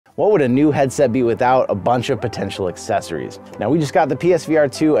What would a new headset be without a bunch of potential accessories? Now, we just got the PSVR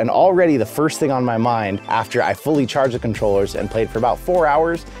 2, and already the first thing on my mind after I fully charged the controllers and played for about 4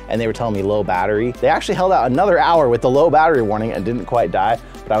 hours, and they were telling me low battery. They actually held out another hour with the low battery warning and didn't quite die,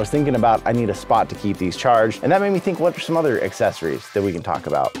 but I was thinking about I need a spot to keep these charged, and that made me think, what are some other accessories that we can talk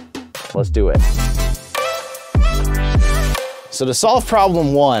about? Let's do it. So to solve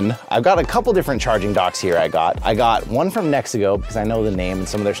problem one, I've got a couple different charging docks here I got one from Nexigo because I know the name and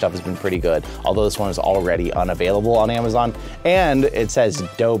some of their stuff has been pretty good, although this one is already unavailable on Amazon, and it says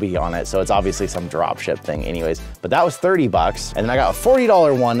Dolby on it, so it's obviously some dropship thing anyways, but that was 30 bucks. And then I got a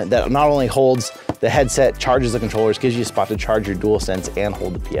 $40 one that not only holds the headset, charges the controllers, gives you a spot to charge your DualSense and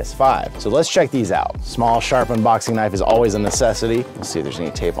hold the PS5. So let's check these out. Small, sharp unboxing knife is always a necessity. Let's see if there's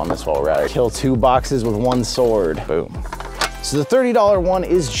any tape on this while we're at it. Kill 2 boxes with 1 sword. Boom. So the $30 one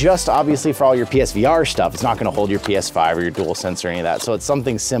is just obviously for all your PSVR stuff. It's not gonna hold your PS5 or your DualSense or any of that. So it's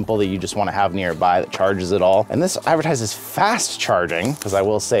something simple that you just wanna have nearby that charges it all. And this advertises fast charging, because I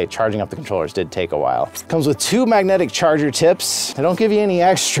will say charging up the controllers did take a while. Comes with 2 magnetic charger tips. They don't give you any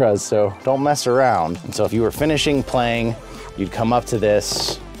extras, so don't mess around. And so if you were finishing playing, you'd come up to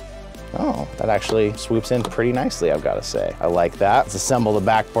this. Oh, that actually swoops in pretty nicely, I've gotta say. I like that. Let's assemble the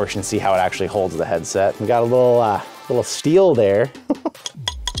back portion, see how it actually holds the headset. We got a little steel there.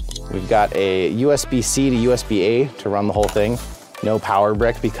 We've got a USB-C to USB-A to run the whole thing. No power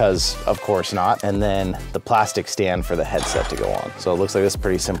brick because of course not. And then the plastic stand for the headset to go on. So it looks like this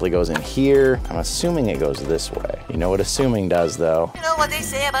pretty simply goes in here. I'm assuming it goes this way. You know what assuming does though. You know what they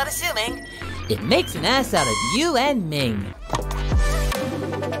say about assuming? It makes an ass out of you and Ming.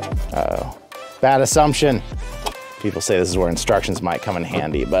 Uh-oh. Bad assumption. People say this is where instructions might come in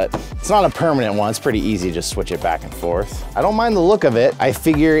handy, but it's not a permanent one. It's pretty easy to just switch it back and forth. I don't mind the look of it. I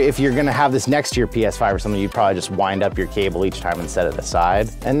figure if you're gonna have this next to your PS5 or something, you'd probably just wind up your cable each time and set it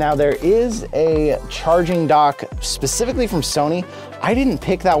aside. And now there is a charging dock specifically from Sony. I didn't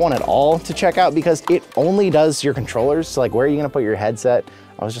pick that one at all to check out because it only does your controllers. So like, where are you gonna put your headset?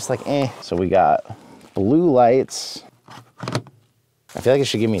 I was just like, eh. So we got blue lights. I feel like it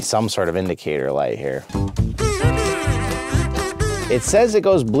should give me some sort of indicator light here. It says it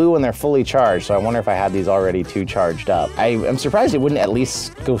goes blue when they're fully charged, so I wonder if I had these already too charged up. I am surprised it wouldn't at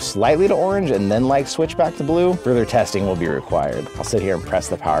least go slightly to orange and then like switch back to blue. Further testing will be required. I'll sit here and press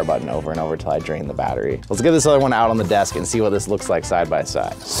the power button over and over till I drain the battery. Let's get this other one out on the desk and see what this looks like side by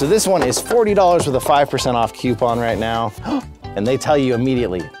side. So this one is $40 with a 5% off coupon right now. And they tell you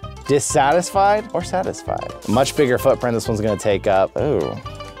immediately, dissatisfied or satisfied? Much bigger footprint this one's gonna take up.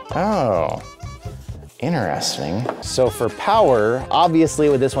 Oh. Interesting. So for power, obviously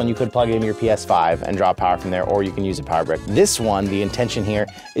with this one, you could plug it into your PS5 and draw power from there, or you can use a power brick. This one, the intention here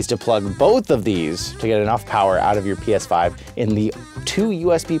is to plug both of these to get enough power out of your PS5 in the 2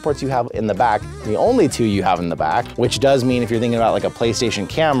 USB ports you have in the back, the only 2 you have in the back, which does mean if you're thinking about like a PlayStation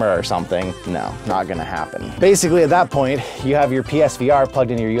camera or something, no, not gonna happen. Basically at that point, you have your PSVR plugged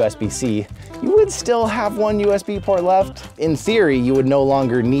into your USB-C. You would still have 1 USB port left. In theory, you would no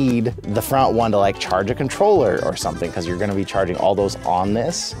longer need the front one to like charge a controller or something because you're gonna be charging all those on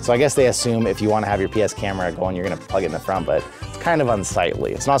this. So I guess they assume if you wanna have your PS camera going, you're gonna plug it in the front, but it's kind of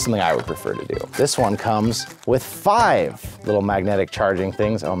unsightly. It's not something I would prefer to do. This one comes with 5 little magnetic charging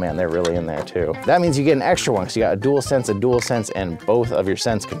things. Oh man, they're really in there too. That means you get an extra one because you got a DualSense, and both of your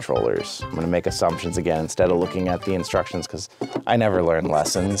Sense controllers. I'm gonna make assumptions again instead of looking at the instructions because I never learned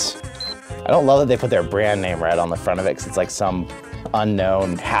lessons. I don't love that they put their brand name right on the front of it because it's like some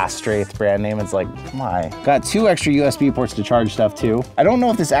unknown Hastraith brand name. It's like, why? Got 2 extra USB ports to charge stuff too. I don't know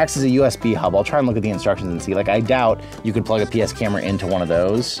if this acts as a USB hub. I'll try and look at the instructions and see. Like, I doubt you could plug a PS camera into one of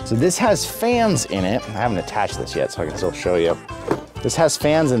those. So this has fans in it. I haven't attached this yet, so I can still show you. This has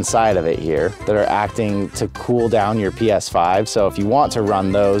fans inside of it here that are acting to cool down your PS5. So if you want to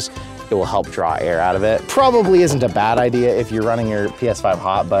run those, it will help draw air out of it. Probably isn't a bad idea if you're running your PS5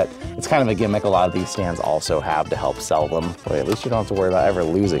 hot, but it's kind of a gimmick a lot of these stands also have to help sell them. Boy, at least you don't have to worry about ever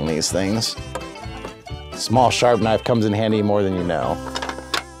losing these things. Small sharp knife comes in handy more than you know.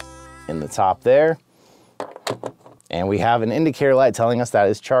 In the top there. And we have an indicator light telling us that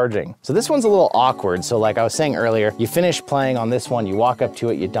is charging. So this one's a little awkward. So like I was saying earlier, you finish playing on this one, you walk up to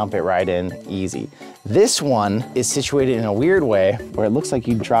it, you dump it right in, easy. This one is situated in a weird way where it looks like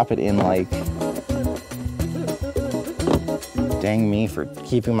you drop it in like, dang me for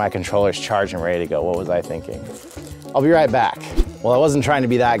keeping my controllers charged and ready to go. What was I thinking? I'll be right back. Well, I wasn't trying to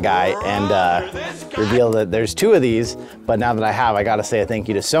be that guy and reveal that there's 2 of these, but now that I have, I gotta say a thank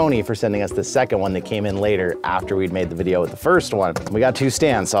you to Sony for sending us the second one that came in later after we'd made the video with the first one. We got 2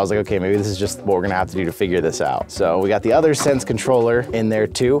 stands, so I was like, okay, maybe this is just what we're gonna have to do to figure this out. So we got the other Sense controller in there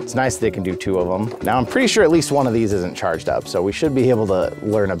too. It's nice that they can do 2 of them. Now I'm pretty sure at least one of these isn't charged up, so we should be able to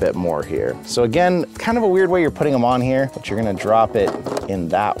learn a bit more here. So again, kind of a weird way you're putting them on here, but you're gonna drop it in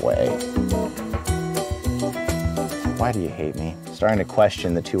that way. Why do you hate me? Starting to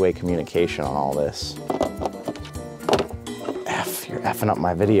question the 2-way communication on all this. You're effing up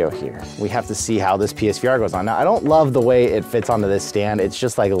my video here. We have to see how this PSVR goes on. Now, I don't love the way it fits onto this stand. It's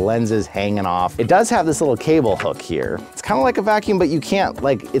just like lenses hanging off. It does have this little cable hook here. It's kind of like a vacuum, but you can't,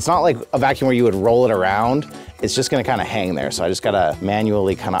 like, it's not like a vacuum where you would roll it around. It's just gonna kind of hang there. So I just gotta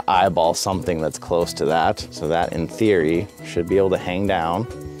manually kind of eyeball something that's close to that. So that, in theory, should be able to hang down.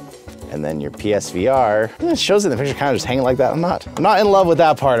 And then your PSVR, it shows in the picture kind of just hanging like that. I'm not in love with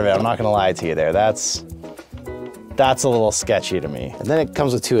that part of it. I'm not gonna lie to you there. That's a little sketchy to me. And then it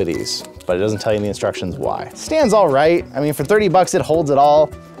comes with 2 of these, but it doesn't tell you in the instructions why. Stand's all right. I mean, for 30 bucks, it holds it all.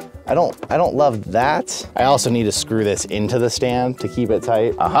 I don't love that. I also need to screw this into the stand to keep it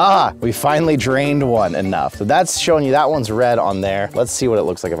tight. Aha, we finally drained one enough. So that's showing you that one's red on there. Let's see what it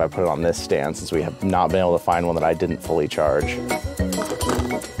looks like if I put it on this stand, since we have not been able to find one that I didn't fully charge.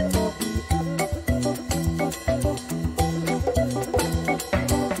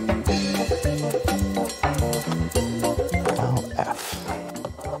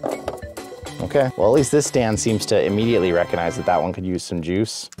 Okay, well, at least this stand seems to immediately recognize that that one could use some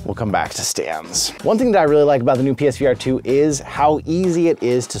juice. We'll come back to stands. One thing that I really like about the new PSVR 2 is how easy it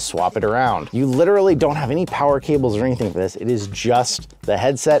is to swap it around. You literally don't have any power cables or anything for this. It is just the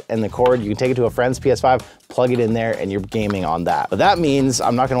headset and the cord. You can take it to a friend's PS5, plug it in there, and you're gaming on that. But that means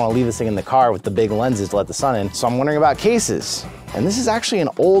I'm not gonna wanna leave this thing in the car with the big lenses to let the sun in, so I'm wondering about cases. And this is actually an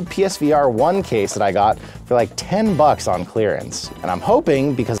old PSVR 1 case that I got for like 10 bucks on clearance. And I'm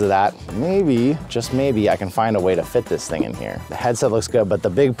hoping, because of that, maybe, just maybe, I can find a way to fit this thing in here. The headset looks good, but the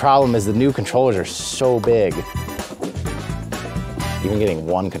big problem is the new controllers are so big. Even getting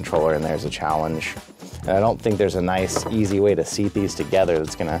one controller in there is a challenge. And I don't think there's a nice, easy way to seat these together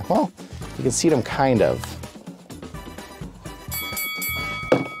that's gonna, well, you can seat them kind of.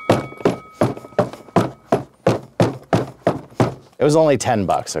 It was only 10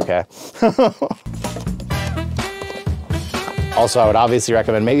 bucks, okay? Also, I would obviously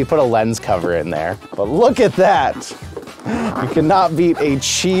recommend maybe put a lens cover in there, but look at that. You cannot beat a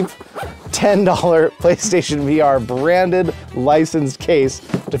cheap $10 PlayStation VR branded licensed case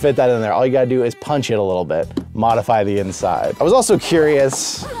to fit that in there. All you gotta do is punch it a little bit, modify the inside. I was also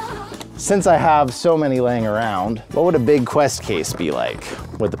curious, since I have so many laying around, what would a big Quest case be like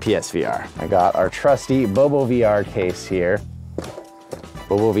with the PSVR? I got our trusty Bobo VR case here.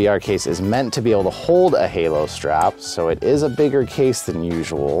 Bobo VR case is meant to be able to hold a Halo strap, so it is a bigger case than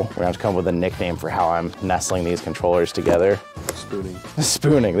usual. We're gonna have to come up with a nickname for how I'm nestling these controllers together. Spooning.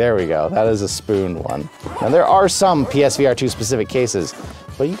 Spooning, there we go. That is a spooned one. Now there are some PSVR 2 specific cases,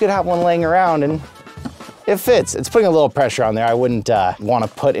 but you could have one laying around and it fits. It's putting a little pressure on there. I wouldn't want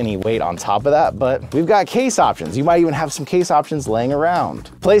to put any weight on top of that, but we've got case options. You might even have some case options laying around.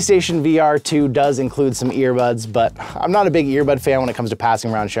 PlayStation VR 2 does include some earbuds, but I'm not a big earbud fan when it comes to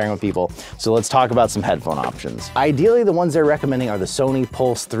passing around sharing with people. So let's talk about some headphone options. Ideally, the ones they're recommending are the Sony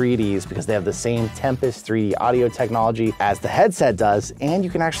Pulse 3Ds because they have the same Tempest 3D audio technology as the headset does, and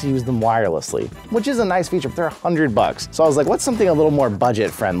you can actually use them wirelessly, which is a nice feature, but they're 100 bucks. So I was like, what's something a little more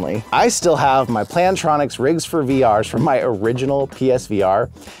budget friendly? I still have my Plantronics Rigs for VRs from my original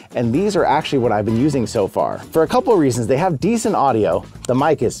PSVR, and these are actually what I've been using so far. For a couple of reasons, they have decent audio. The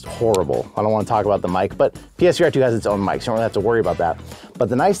mic is horrible. I don't want to talk about the mic, but PSVR 2 has its own mic, so you don't really have to worry about that. But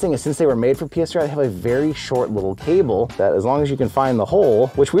the nice thing is, since they were made for PSVR, they have a very short little cable that, as long as you can find the hole,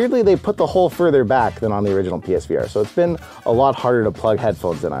 which weirdly they put the hole further back than on the original PSVR. So it's been a lot harder to plug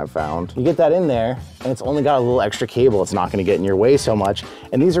headphones than I've found. You get that in there, and it's only got a little extra cable. It's not gonna get in your way so much.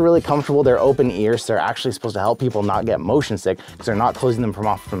 And these are really comfortable. They're open ear, so they're actually supposed to help people not get motion sick because they're not closing them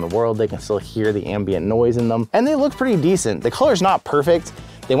off from the world. They can still hear the ambient noise in them. And they look pretty decent. The color's not perfect.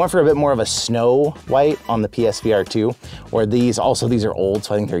 They went for a bit more of a snow white on the PSVR 2, where these are old,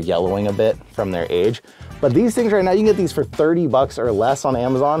 so I think they're yellowing a bit from their age. But these things right now, you can get these for 30 bucks or less on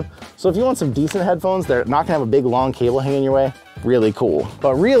Amazon. So if you want some decent headphones, they're not gonna have a big long cable hanging in your way, really cool.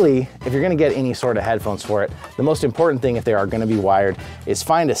 But really, if you're gonna get any sort of headphones for it, the most important thing if they are gonna be wired is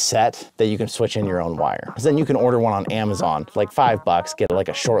find a set that you can switch in your own wire. Because then you can order one on Amazon for like $5, get like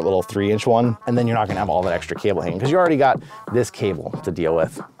a short little 3-inch one, and then you're not gonna have all that extra cable hanging because you already got this cable to deal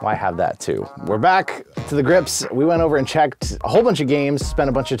with. Well, I have that too. We're back to the grips. We went over and checked a whole bunch of games, spent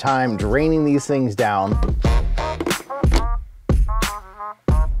a bunch of time draining these things down.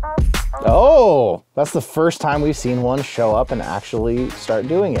 Oh, that's the first time we've seen one show up and actually start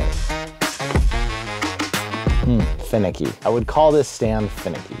doing it. Finicky. I would call this stand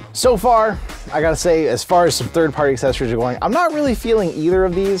finicky. So far, I gotta say, as far as some third-party accessories are going, I'm not really feeling either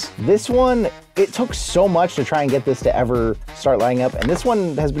of these. This one, it took so much to try and get this to ever start lighting up, and this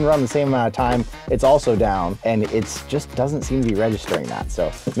one has been run the same amount of time. It's also down, and it just doesn't seem to be registering that.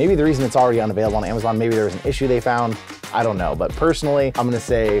 So maybe the reason it's already unavailable on Amazon, maybe there was an issue they found. I don't know, but personally, I'm gonna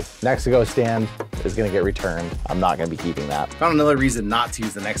say Nexigo stand is gonna get returned. I'm not gonna be keeping that. Found another reason not to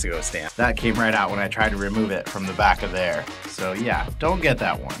use the Nexigo stand. That came right out when I tried to remove it from the back of there. So yeah, don't get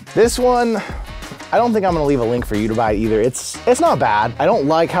that one. This one, I don't think I'm gonna leave a link for you to buy either. It's not bad. I don't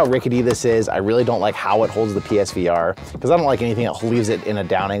like how rickety this is. I really don't like how it holds the PSVR, because I don't like anything that leaves it in a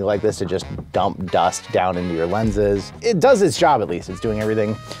down angle like this to just dump dust down into your lenses. It does its job at least, it's doing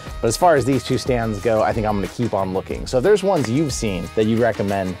everything. But as far as these two stands go, I think I'm gonna keep on looking. So if there's ones you've seen that you'd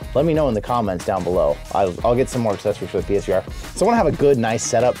recommend, let me know in the comments down below. I'll get some more accessories for the PSVR. So I wanna have a good, nice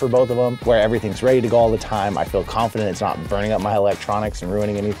setup for both of them, where everything's ready to go all the time. I feel confident it's not burning up my electronics and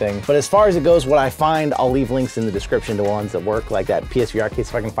ruining anything. But as far as it goes, what I find, I'll leave links in the description to ones that work, like that PSVR case.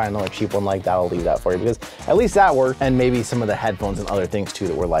 If I can find another cheap one like that, I'll leave that for you, because at least that worked, and maybe some of the headphones and other things too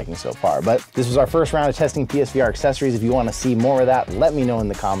that we're liking so far. But this was our first round of testing PSVR accessories. If you wanna see more of that, let me know in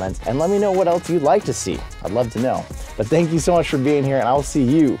the comments, and let me know what else you'd like to see. I'd love to know. But thank you so much for being here, and I'll see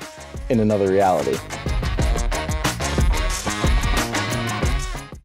you in another reality.